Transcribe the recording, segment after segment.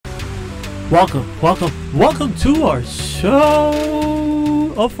Welcome to our show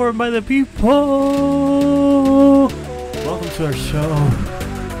offered by the people. Welcome to our show.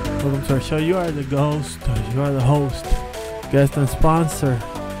 You are the ghost. You are the host, guest, and sponsor.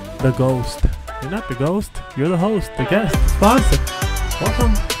 The ghost. You're not the ghost. You're the host, the guest, sponsor.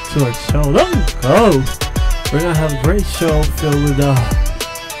 Welcome to our show. Let's go. We're gonna have a great show filled with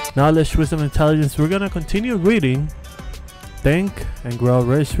knowledge, wisdom, intelligence. We're gonna continue reading Think and Grow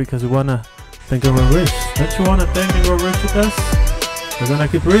Rich because we wanna think and grow rich. Don't you wanna think and grow rich with us? We're gonna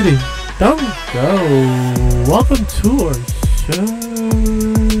keep reading. Don't go. Welcome to our show.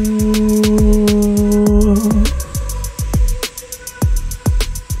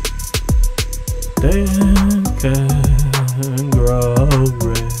 Think and grow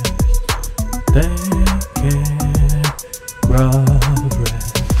rich. Think and grow rich.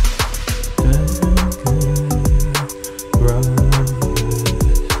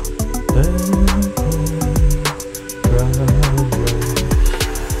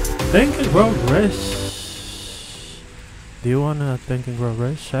 Think and grow rich. Do you wanna think and grow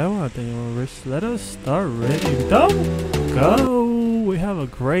rich? I wanna think and grow rich. Let us start reading. Don't go. We have a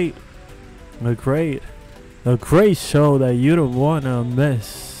great show that you don't wanna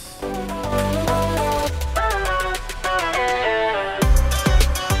miss.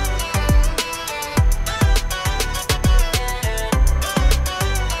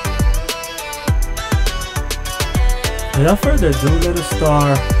 Without further ado, let us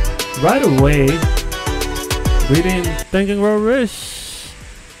start right away reading Think and Grow Rich.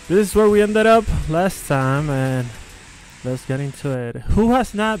 This is where we ended up last time, and let's get into it. Who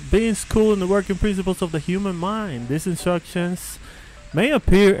has not been schooled in the working principles of the human mind? These instructions may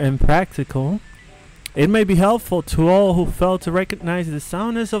appear impractical. It may be helpful to all who fail to recognize the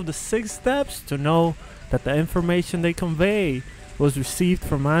soundness of the 6 steps to know that the information they convey was received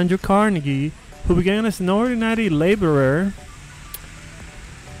from Andrew Carnegie, who began as an ordinary laborer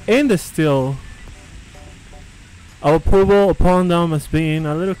in the steel of approval upon them as being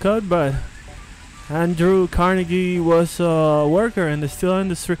a little cut, but Andrew Carnegie was a worker in the steel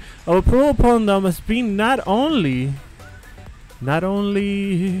industry. Of approval upon them as being not only the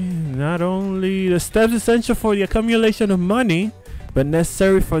steps essential for the accumulation of money, but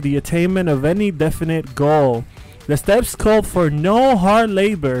necessary for the attainment of any definite goal. The steps call for no hard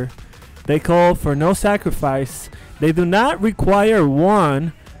labor. They call for no sacrifice. They do not require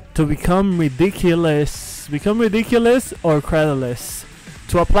one to become ridiculous or credulous.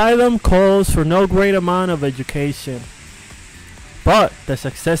 To apply them calls for no great amount of education. But the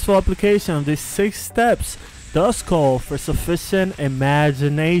successful application of these 6 steps does call for sufficient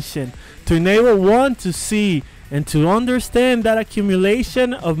imagination to enable one to see and to understand that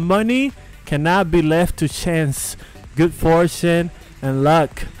accumulation of money cannot be left to chance, good fortune, and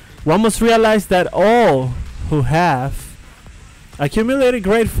luck. One must realize that all who have accumulated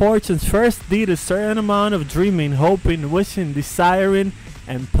great fortunes first did a certain amount of dreaming, hoping, wishing, desiring,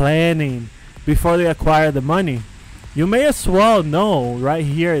 and planning before they acquire the money. You may as well know right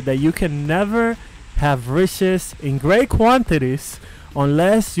here that you can never have riches in great quantities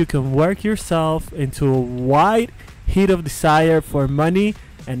unless you can work yourself into a white heat of desire for money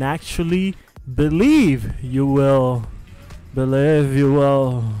and actually believe you will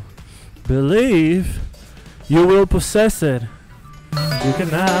possess it. You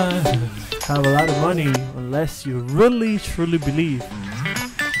cannot have a lot of money unless you really truly believe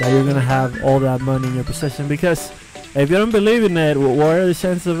that you're gonna have all that money in your possession, because if you don't believe in it, what are the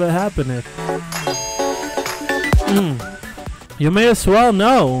chances of it happening? You may as well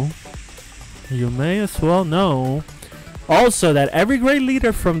know also that every great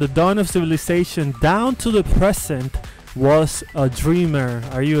leader from the dawn of civilization down to the present was a dreamer.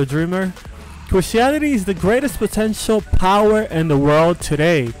 Are you a dreamer? Christianity is the greatest potential power in the world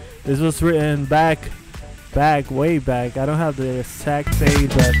today. This was written way back. I don't have the exact date,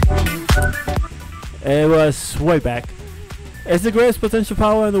 but it was way back. It's the greatest potential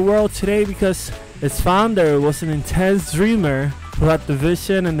power in the world today because its founder was an intense dreamer who had the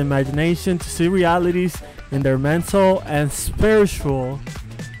vision and the imagination to see realities in their mental and spiritual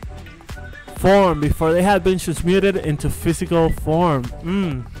form before they had been transmuted into physical form.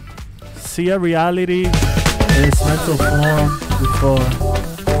 See a reality in its mental form before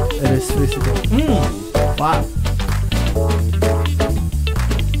it is physical. Wow.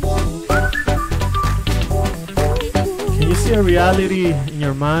 Can you see a reality in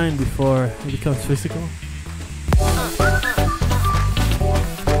your mind before it becomes physical?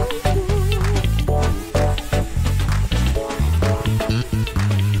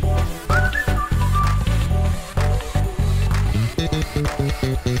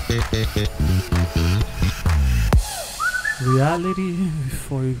 Reality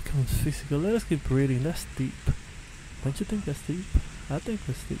before it becomes physical. Let us keep reading. That's deep. Don't you think that's deep? I think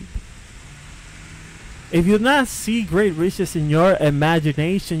that's deep. If you not see great riches in your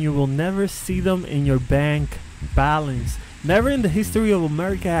imagination, you will never see them in your bank balance. Never in the history of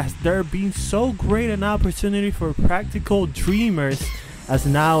America has there been so great an opportunity for practical dreamers as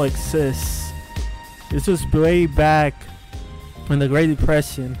now exists. This was way back in the Great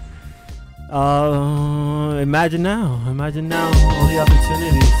Depression. Imagine now, all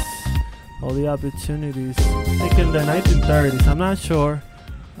the opportunities. I think in the 1930s. I'm not sure.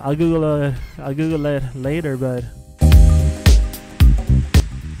 I'll Google it later, but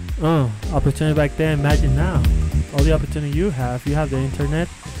opportunity back then. Imagine now, all the opportunity you have. You have the internet,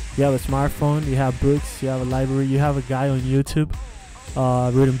 you have a smartphone, you have books, you have a library, you have a guy on YouTube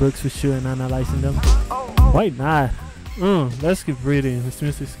reading books with you and analyzing them. Why not? Let's keep reading. This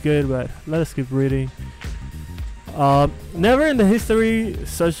music's good, but let us keep reading. Never in the history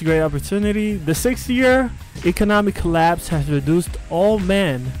such great opportunity. The 6-year economic collapse has reduced all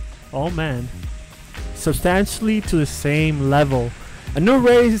men substantially to the same level. A new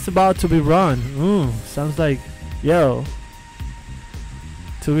race is about to be run. Sounds like, yo.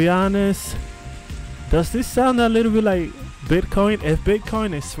 To be honest, does this sound a little bit like Bitcoin? If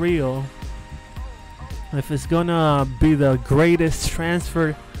Bitcoin is real, if it's gonna be the greatest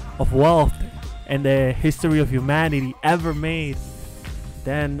transfer of wealth in the history of humanity ever made,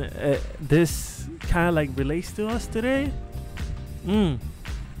 then this kind of like relates to us today.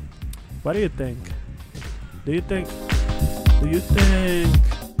 What do you think? Do you think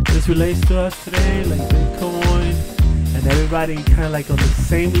this relates to us today, like Bitcoin, and everybody kind of like on the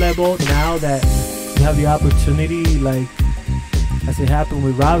same level now that you have the opportunity, like as it happened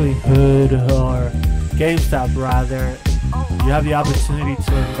with Robinhood or GameStop rather, you have the opportunity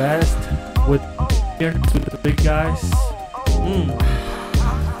to invest with the big guys.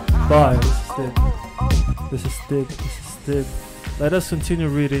 But this is deep. Let us continue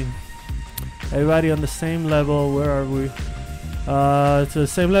reading. Everybody on the same level. Where are we? To the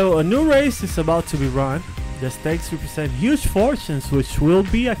same level. A new race is about to be run. The stakes represent huge fortunes which will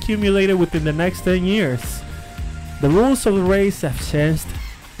be accumulated within the next 10 years. The rules of the race have changed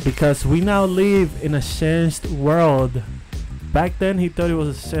because we now live in a changed world. Back then he thought it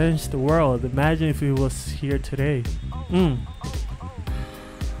was a changed world. Imagine if it was here today.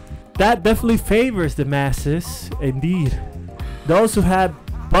 That definitely favors the masses, indeed. Those who had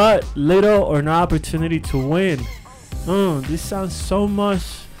but little or no opportunity to win. This sounds so much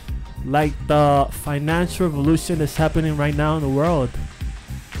like the financial revolution that's happening right now in the world.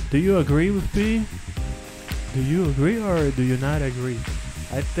 Do you agree with me? Do you agree or do you not agree?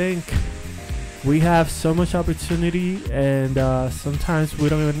 I think we have so much opportunity, and sometimes we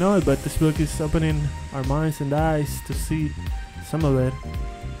don't even know it, but this book is opening our minds and eyes to see some of it.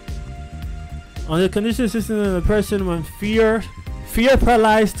 On the condition system of depression, when fear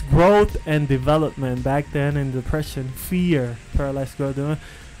paralyzed growth and development. Back then in depression, fear paralyzed growth and development.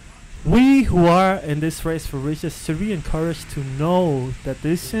 We who are in this race for riches should be encouraged to know that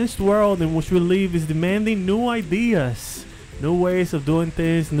this changed world in which we live is demanding new ideas, new ways of doing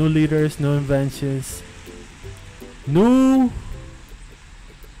things, new leaders, new inventions, new...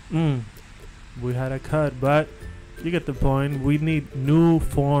 we had a cut, but you get the point. We need new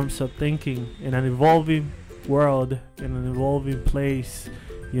forms of thinking in an evolving world, in an evolving place.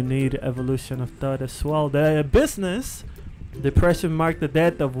 You need evolution of thought as well. The business depression marked the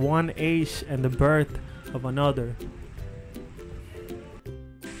death of one age and the birth of another.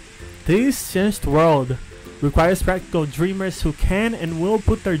 This changed world requires practical dreamers who can and will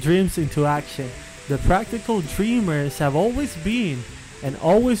put their dreams into action. The practical dreamers have always been and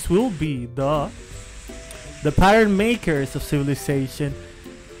always will be the pattern makers of civilization.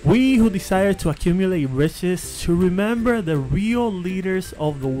 We who desire to accumulate riches should remember the real leaders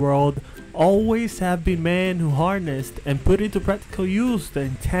of the world always have been men who harnessed and put into practical use the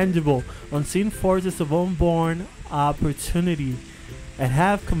intangible, unseen forces of unborn opportunity, and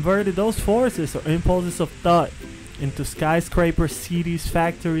have converted those forces or impulses of thought into skyscrapers, cities,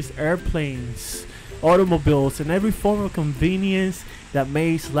 factories, airplanes, automobiles, and every form of convenience that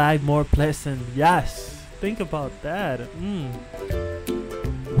makes life more pleasant. Yes, think about that.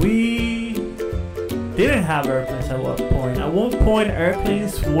 We didn't have airplanes at one point. At one point,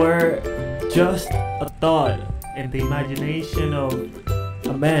 airplanes were just a thought in the imagination of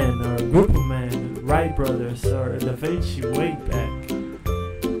a man or a group of men, Wright brothers or Da Vinci way back.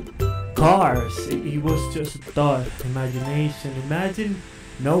 Cars, it was just a thought, imagination. Imagine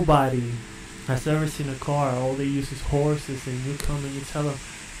nobody has ever seen a car. All they use is horses, and you come and you tell them,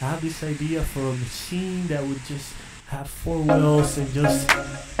 I have this idea for a machine that would just have 4 wheels and just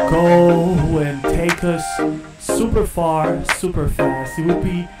go and take us super far, super fast. It would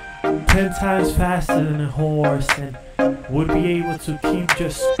be 10 times faster than a horse and would be able to keep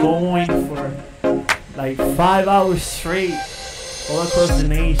just going for like 5 hours straight all across the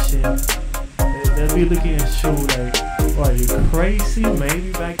nation. They'll be looking at you like, what, are you crazy?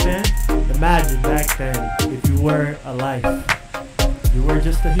 Maybe back then? Imagine back then if you were alive. You were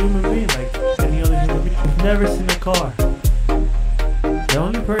just a human being like any other human being. You've never seen a car. The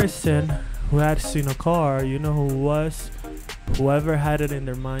only person who had seen a car, you know who was? Whoever had it in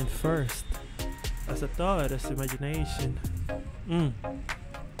their mind first. As a thought, as imagination. And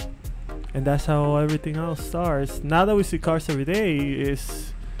that's how everything else starts. Now that we see cars every day,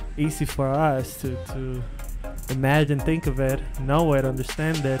 it's easy for us to imagine, think of it, know it,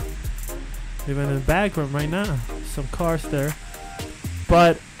 understand it. Even in the background right now, some cars there.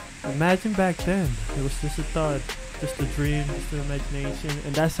 But imagine back then, it was just a thought, just a dream, just an imagination,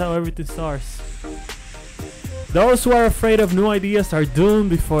 and that's how everything starts. Those who are afraid of new ideas are doomed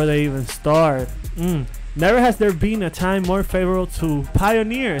before they even start. Never has there been a time more favorable to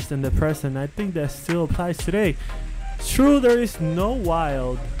pioneers than the present. I think that still applies today. True, there is no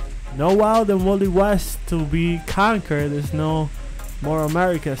wild and woolly west to be conquered. There's no more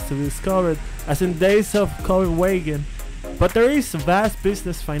Americas to be discovered, as in days of Copenhagen. But there is a vast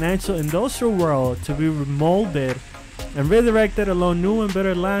business, financial, industrial world to be remolded and redirected along new and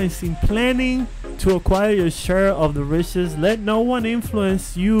better lines in planning to acquire your share of the riches. Let no one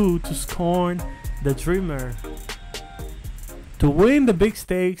influence you to scorn the dreamer. To win the big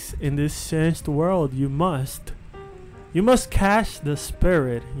stakes in this changed world, you must cash the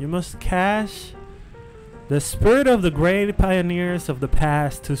spirit. You must cash the spirit of the great pioneers of the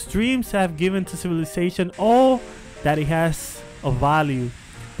past, whose dreams have given to civilization all that it has of value.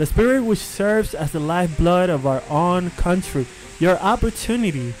 The spirit which serves as the lifeblood of our own country. Your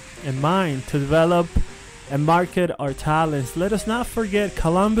opportunity and mine to develop and market our talents. Let us not forget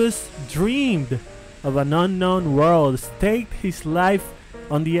Columbus dreamed of an unknown world, staked his life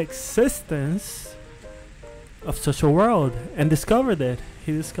on the existence of such a world, and discovered it.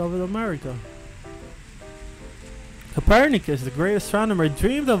 He discovered America. Copernicus, the great astronomer,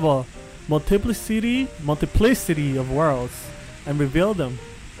 dreamed of a multiplicity of worlds and revealed them.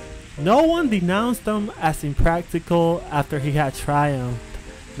 No one denounced them as impractical after he had triumphed.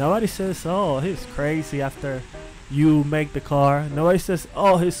 Nobody says, oh, he's crazy after you make the car. Nobody says,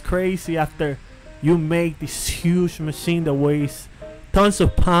 oh, he's crazy after you make this huge machine that weighs tons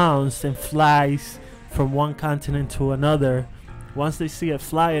of pounds and flies from one continent to another. Once they see it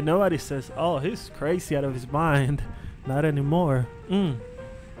flying, nobody says, oh, he's crazy out of his mind. Not anymore.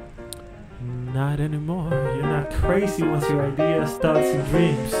 Not anymore. You're not crazy once your ideas, thoughts, and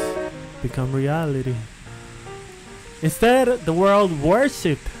dreams become reality. Instead, the world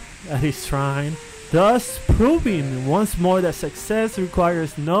worshipped at his shrine, thus proving once more that success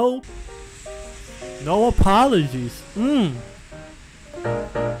requires no apologies.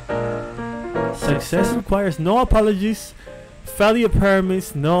 Success requires no apologies. Failure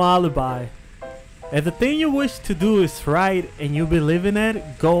permits no alibi. If the thing you wish to do is right and you believe in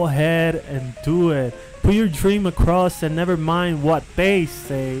it, go ahead and do it. Put your dream across and never mind what they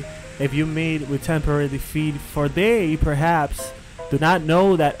say. If you meet with temporary defeat, for they perhaps do not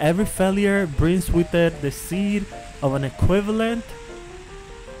know that every failure brings with it the seed of an equivalent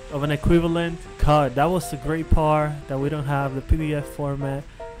cut. That was a great part that we don't have the PDF format.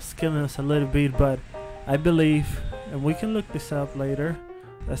 It's killing us a little bit, but I believe, and we can look this up later.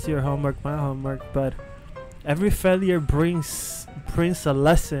 That's your homework, my homework. But every failure brings a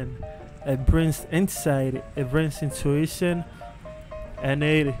lesson. It brings insight. It brings intuition, and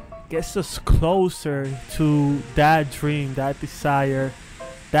it gets us closer to that dream, that desire,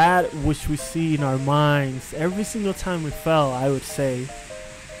 that which we see in our minds. Every single time we fail, I would say,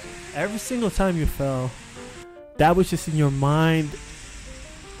 every single time you fail, that which is in your mind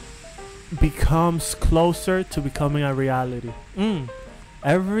becomes closer to becoming a reality.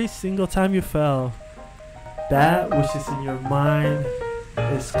 Every single time you fail, that which is in your mind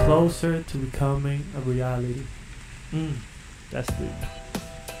is closer to becoming a reality. That's deep.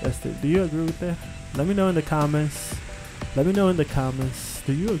 That's deep. Do you agree with that? Let me know in the comments. Do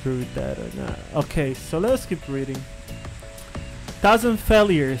you agree with that or not? Okay, so let's keep reading. 1,000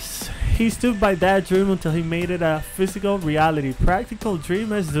 failures. He stood by that dream until he made it a physical reality. Practical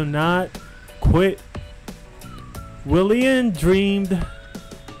dreamers do not quit. William dreamed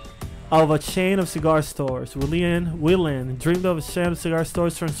of a chain of cigar stores. William dreamed of a chain of cigar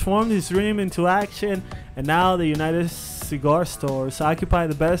stores, transformed his dream into action, and now the United Cigar Stores occupy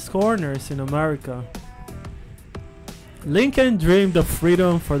the best corners in America. Lincoln dreamed of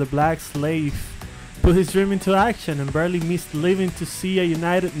freedom for the black slave, put his dream into action, and barely missed living to see a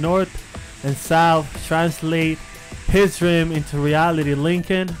united North and South translate his dream into reality.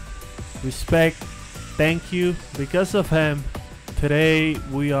 Lincoln, respect, thank you. Because of him, today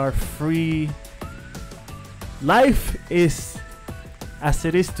we are free. Life is as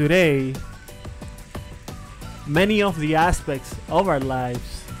it is today. Many of the aspects of our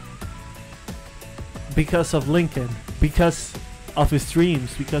lives because of Lincoln, because of his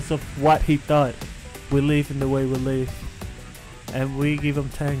dreams, because of what he thought, we live in the way we live. And we give him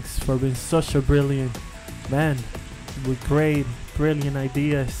thanks for being such a brilliant man with great, brilliant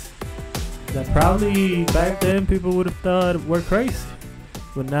ideas that probably back then people would have thought were crazy.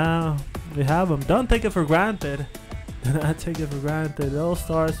 But now we have them. Don't take it for granted. Do not take it for granted. It all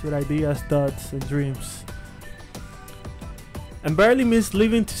starts with ideas, thoughts, and dreams. And barely missed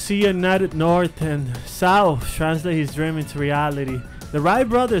living to see a united North and South translate his dream into reality. The Wright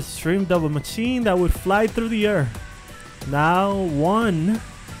brothers dreamed of a machine that would fly through the air. Now one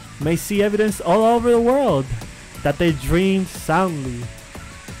may see evidence all over the world that they dreamed soundly.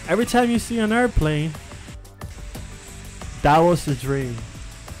 Every time you see an airplane, that was the dream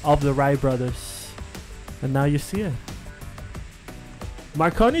of the Wright brothers. And now you see it.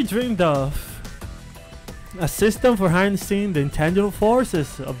 Marconi dreamed of a system for harnessing the intangible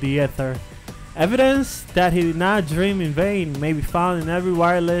forces of the ether. Evidence that he did not dream in vain may be found in every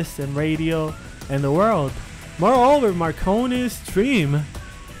wireless and radio in the world. Moreover, Marconi's dream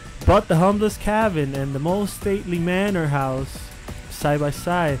brought the humblest cabin and the most stately manor house side by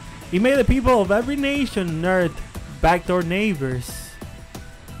side. He made the people of every nation on earth backdoor neighbors.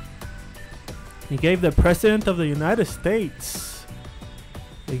 He gave the President of the United States.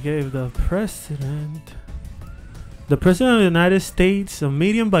 He gave the President of the United States a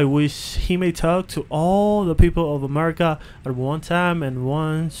medium by which he may talk to all the people of America at one time and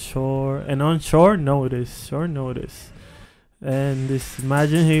on short notice. And this,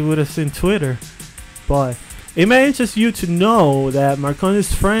 imagine he would have seen Twitter. But it may interest you to know that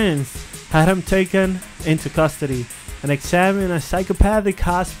Marconi's friends had him taken into custody and examined in a psychopathic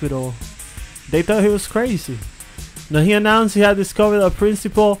hospital. They thought he was crazy. Now he announced he had discovered a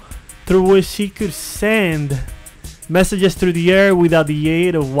principle through which he could send messages through the air without the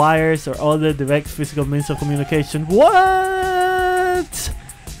aid of wires or other direct physical means of communication. What?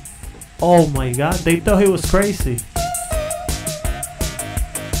 Oh my god, they thought he was crazy.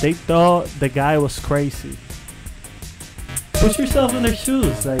 They thought the guy was crazy. Put yourself in their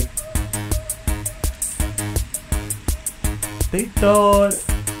shoes, like they thought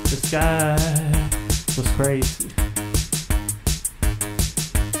this guy was crazy.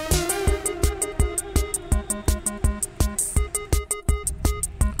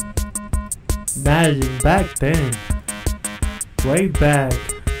 Imagine back then, way back,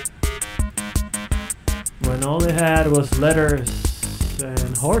 when all they had was letters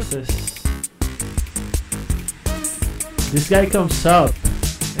and horses. This guy comes up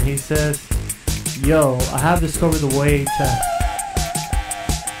and he says, yo, I have discovered the way to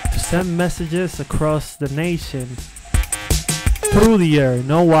send messages across the nation through the air,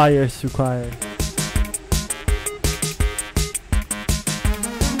 no wires required.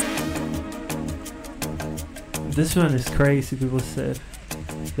 This one is crazy, people said.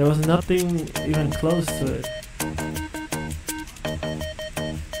 There was nothing even close to it.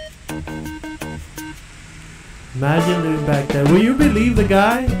 Imagine living back then. Will you believe the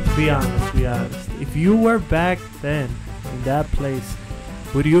guy? Be honest, be honest. If you were back then, in that place,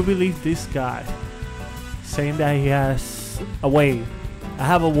 would you believe this guy saying that he has a way? I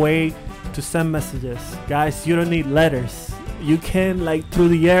have a way to send messages. Guys, you don't need letters. You can, like, through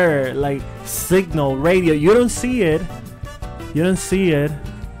the air, like, signal, radio. You don't see it. You don't see it.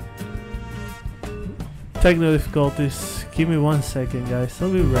 Technical difficulties. Give me 1 second, guys.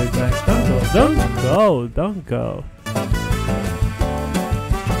 I'll be right back. Don't go. Don't go. Don't go.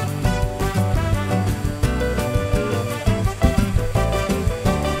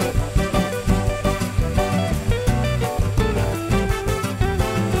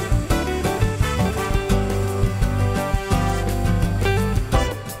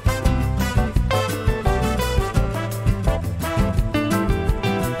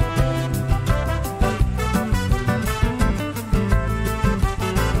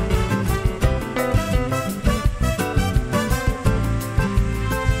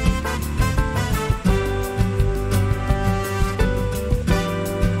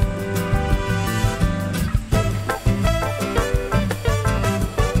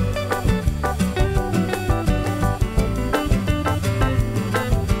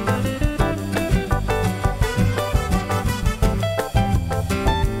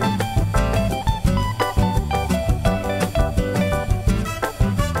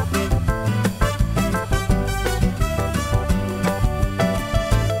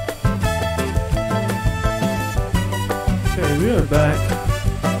 are back.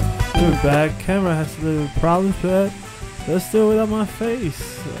 We're back. Camera has a little problems, but let's do it without my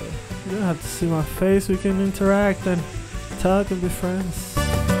face. You don't have to see my face. We can interact and talk and be friends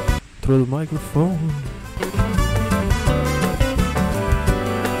through the microphone.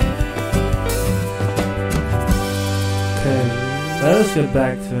 Okay, let's get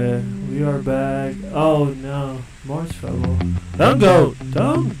back to it. We are back. Oh no, more trouble. Don't go.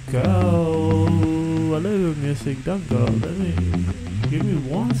 Don't go. A little music. Don't go. Let me. Give me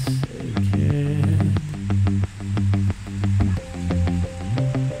 1 second.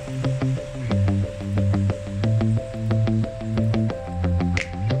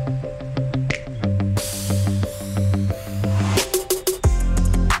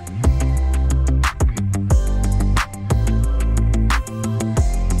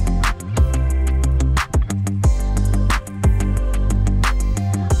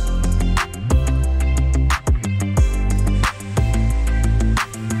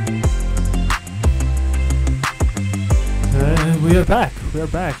 We are back. We are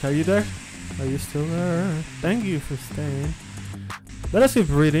back. Are you there? Are you still there? Thank you for staying. Let us keep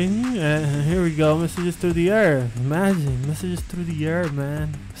reading. Here we go. Messages through the air. Imagine messages through the air,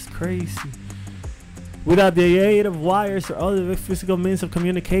 man. It's crazy. Without the aid of wires or other physical means of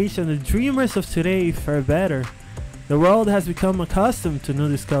communication, the dreamers of today fare better. The world has become accustomed to new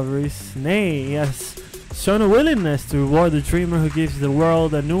discoveries. Nay, it has shown a willingness to reward the dreamer who gives the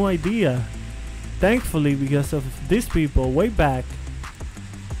world a new idea. Thankfully, because of these people, way back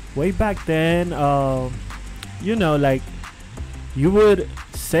then, you know, like, you would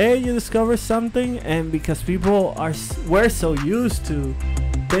say you discovered something, and because people were so used to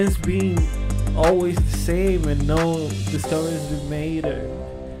things being always the same and no discoveries being made, or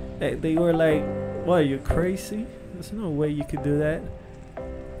they were like, what, you're crazy? There's no way you could do that.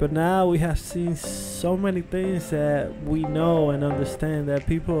 But now we have seen so many things that we know and understand that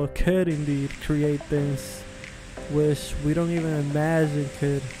people could indeed create things which we don't even imagine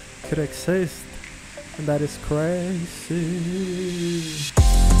could exist, and that is crazy.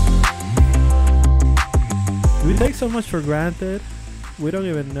 We take so much for granted. We don't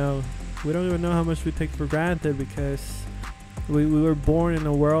even know. We don't even know how much we take for granted because we were born in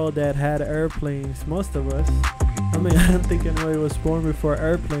a world that had airplanes. Most of us. I mean, I don't think anybody was born before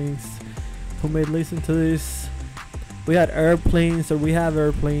airplanes. Who may listen to this? We had airplanes, or we have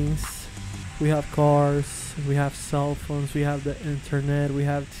airplanes. We have cars. We have cell phones. We have the internet. We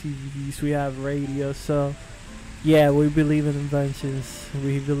have TVs. We have radio. So, yeah, we believe in inventions.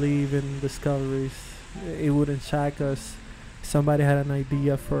 We believe in discoveries. It wouldn't shock us. Somebody had an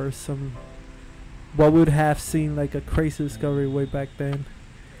idea for what would have seemed like a crazy discovery way back then.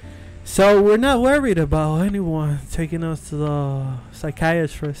 So we're not worried about anyone taking us to the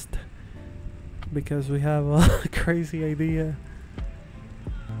psychiatrist because we have a crazy idea.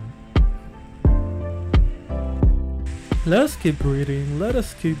 Let's keep reading. Let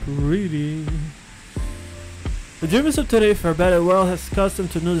us keep reading. The dreamers of today for a better world has accustomed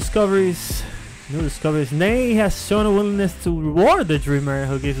to new discoveries. Nay, has shown a willingness to reward the dreamer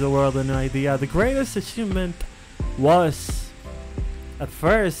who gives the world a new idea. The greatest achievement was, at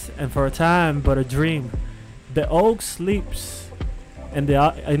first and for a time, but a dream. The oak sleeps in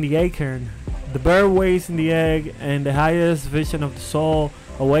the acorn. The bird waits in the egg, and the highest vision of the soul,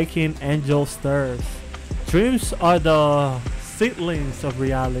 awaking angel stirs. Dreams are the seedlings of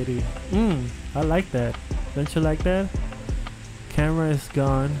reality. I like that. Don't you like that? Camera is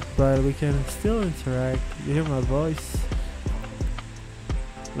gone, but we can still interact. You hear my voice?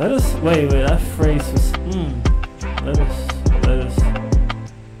 Let us wait. That phrase was Let us.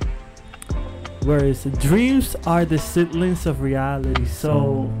 Where is it? Dreams are the seedlings of reality.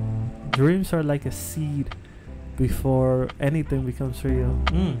 So dreams are like a seed before anything becomes real.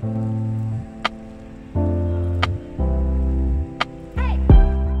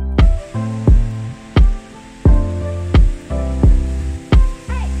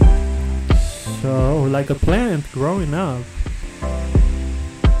 So, like a plant growing up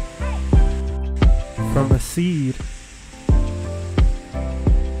from a seed.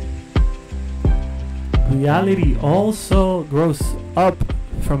 Reality also grows up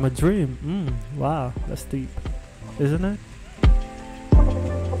from a dream. Wow, that's deep, isn't it?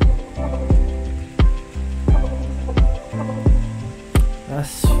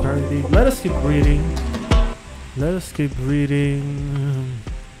 That's very deep. Let us keep reading.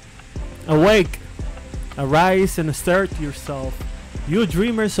 Awake, arise and assert yourself. You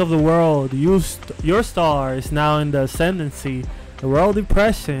dreamers of the world, your star is now in the ascendancy. The world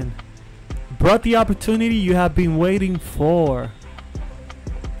impression brought the opportunity you have been waiting for.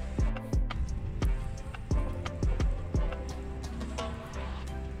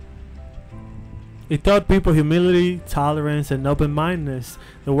 It taught people humility, tolerance, and open-mindedness.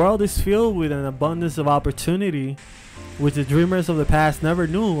 The world is filled with an abundance of opportunity, which the dreamers of the past never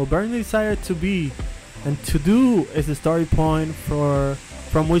knew. A burning desire to be and to do is the story point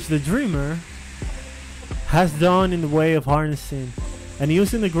from which the dreamer has done in the way of harnessing and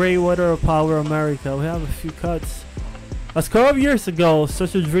using the great water of power of America. We have a few cuts. A score of years ago,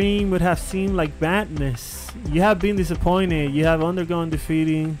 such a dream would have seemed like madness. You have been disappointed. You have undergone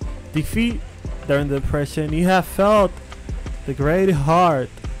defeat during the depression. You have felt the great heart,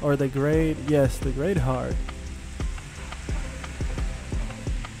 or the great heart.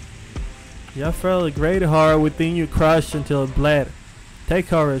 You have felt a great heart within you crushed until it bled. Take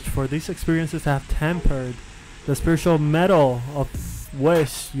courage, for these experiences have tempered the spiritual metal of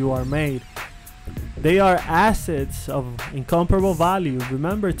which you are made. They are assets of incomparable value.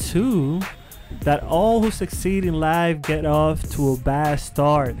 Remember too that all who succeed in life get off to a bad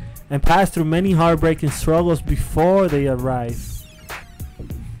start and pass through many heartbreaking struggles before they arrive.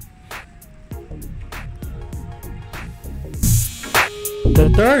 The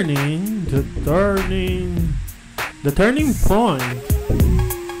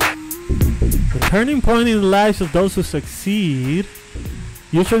turning point in the lives of those who succeed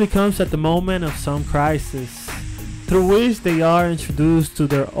usually comes at the moment of some crisis, through which they are introduced to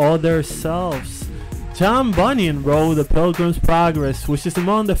their other selves. John Bunyan wrote The Pilgrim's Progress, which is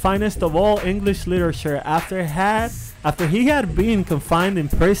among the finest of all English literature, after he had been confined in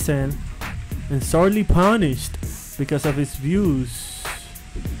prison and sorely punished because of his views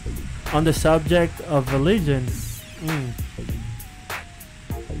on the subject of religion.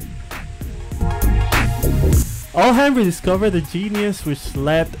 O. Henry discovered the genius which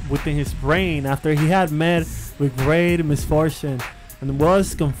slept within his brain after he had met with great misfortune and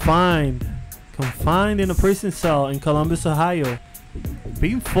was confined in a prison cell in Columbus, Ohio.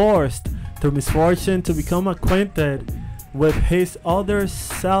 Being forced through misfortune to become acquainted with his other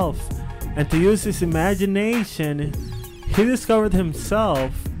self and to use his imagination, he discovered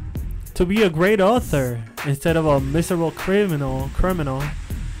himself to be a great author instead of a miserable criminal.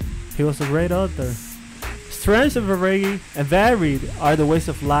 He was a great author. Strange and varied are the ways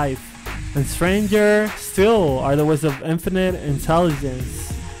of life, and stranger still are the ways of infinite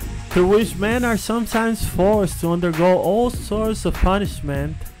intelligence, through which men are sometimes forced to undergo all sorts of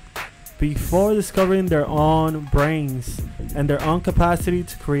punishment before discovering their own brains and their own capacity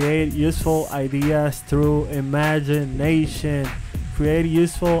to create useful ideas through imagination. Create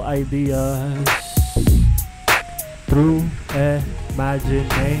useful ideas through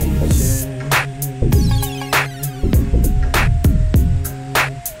imagination.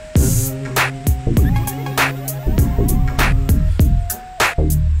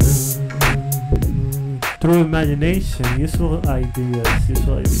 Through imagination, useful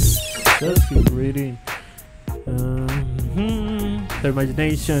ideas. Just keep reading. Their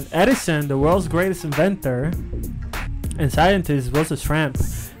imagination. Edison, the world's greatest inventor and scientist, was a tramp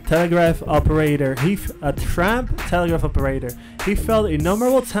telegraph operator. He fell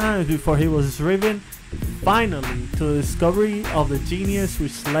innumerable times before he was driven finally to the discovery of the genius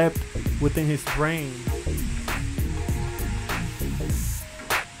which slept within his brain.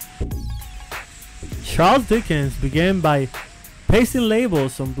 Charles Dickens began by pasting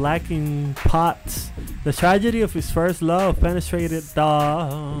labels on blackened pots. The tragedy of his first love penetrated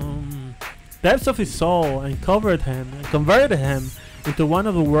the depths of his soul and converted him into one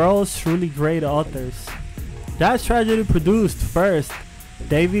of the world's truly great authors. That tragedy produced first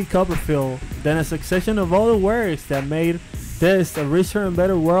David Copperfield, then a succession of other works that made this a richer and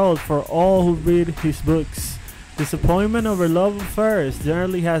better world for all who read his books. Disappointment over love affairs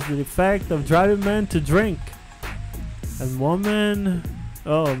generally has the effect of driving men to drink. And women,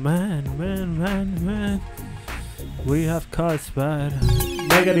 oh man, we have cuts, but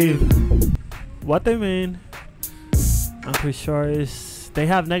negative. What they mean, I'm pretty sure, is they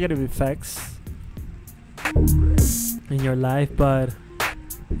have negative effects in your life, but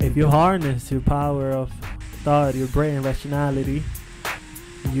if you harness your power of thought, your brain, rationality,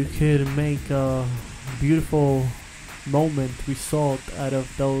 you could make a beautiful moment result out of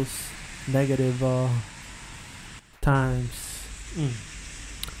those negative times.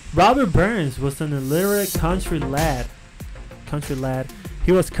 Robert Burns was an illiterate country lad.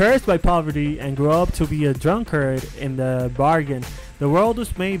 He was cursed by poverty and grew up to be a drunkard in the bargain. The world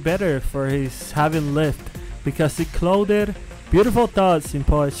was made better for his having lived, because he clothed beautiful thoughts in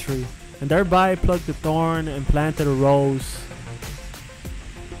poetry, and thereby plucked the thorn and planted a rose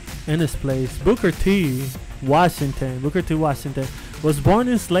in his place. Booker T. Washington was born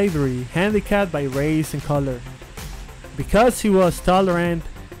in slavery, handicapped by race and color. Because he was tolerant,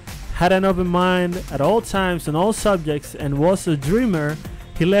 had an open mind at all times on all subjects, and was a dreamer,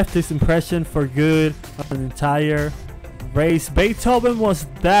 he left his impression for good on an entire race. Beethoven was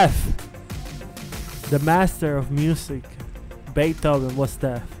deaf. The master of music, Beethoven, was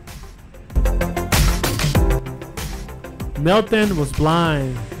deaf. Milton was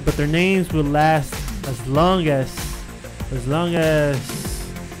blind, but their names will last as long as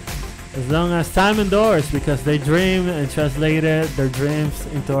time endures, because they dreamed and translated their dreams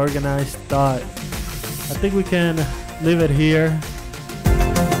into organized thought. I think we can leave it here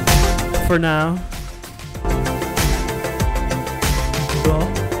for now. Well,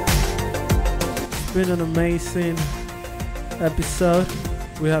 it's been an amazing episode.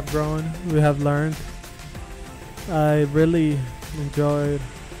 We have grown, we have learned. I really enjoyed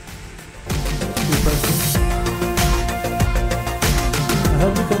the person. I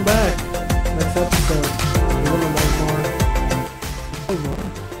hope you come back next episode. I really like more.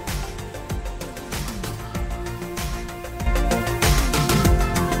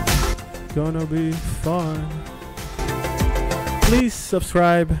 Gonna be fun. Please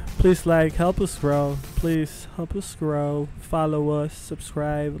subscribe, please like, help us grow. Please help us grow. Follow us,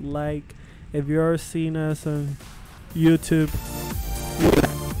 subscribe, like. If you're seeing us on YouTube,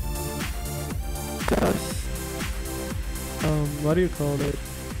 what do you call it?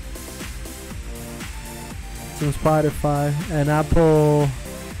 It's on Spotify and Apple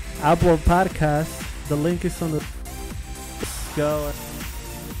Podcasts. The link is on the go.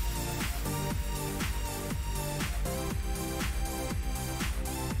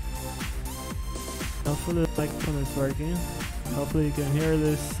 Hopefully the microphone is working. Hopefully you can hear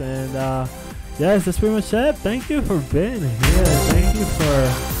this, and yes, that's pretty much it. Thank you for being here. Thank you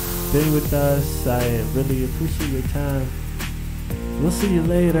for being with us. I really appreciate your time. We'll see you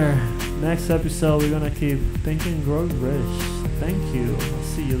later. Next episode, we're gonna keep thinking, grow rich. Thank you. I'll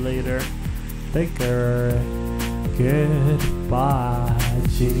see you later. Take care. Goodbye,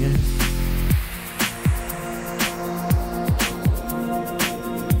 genius.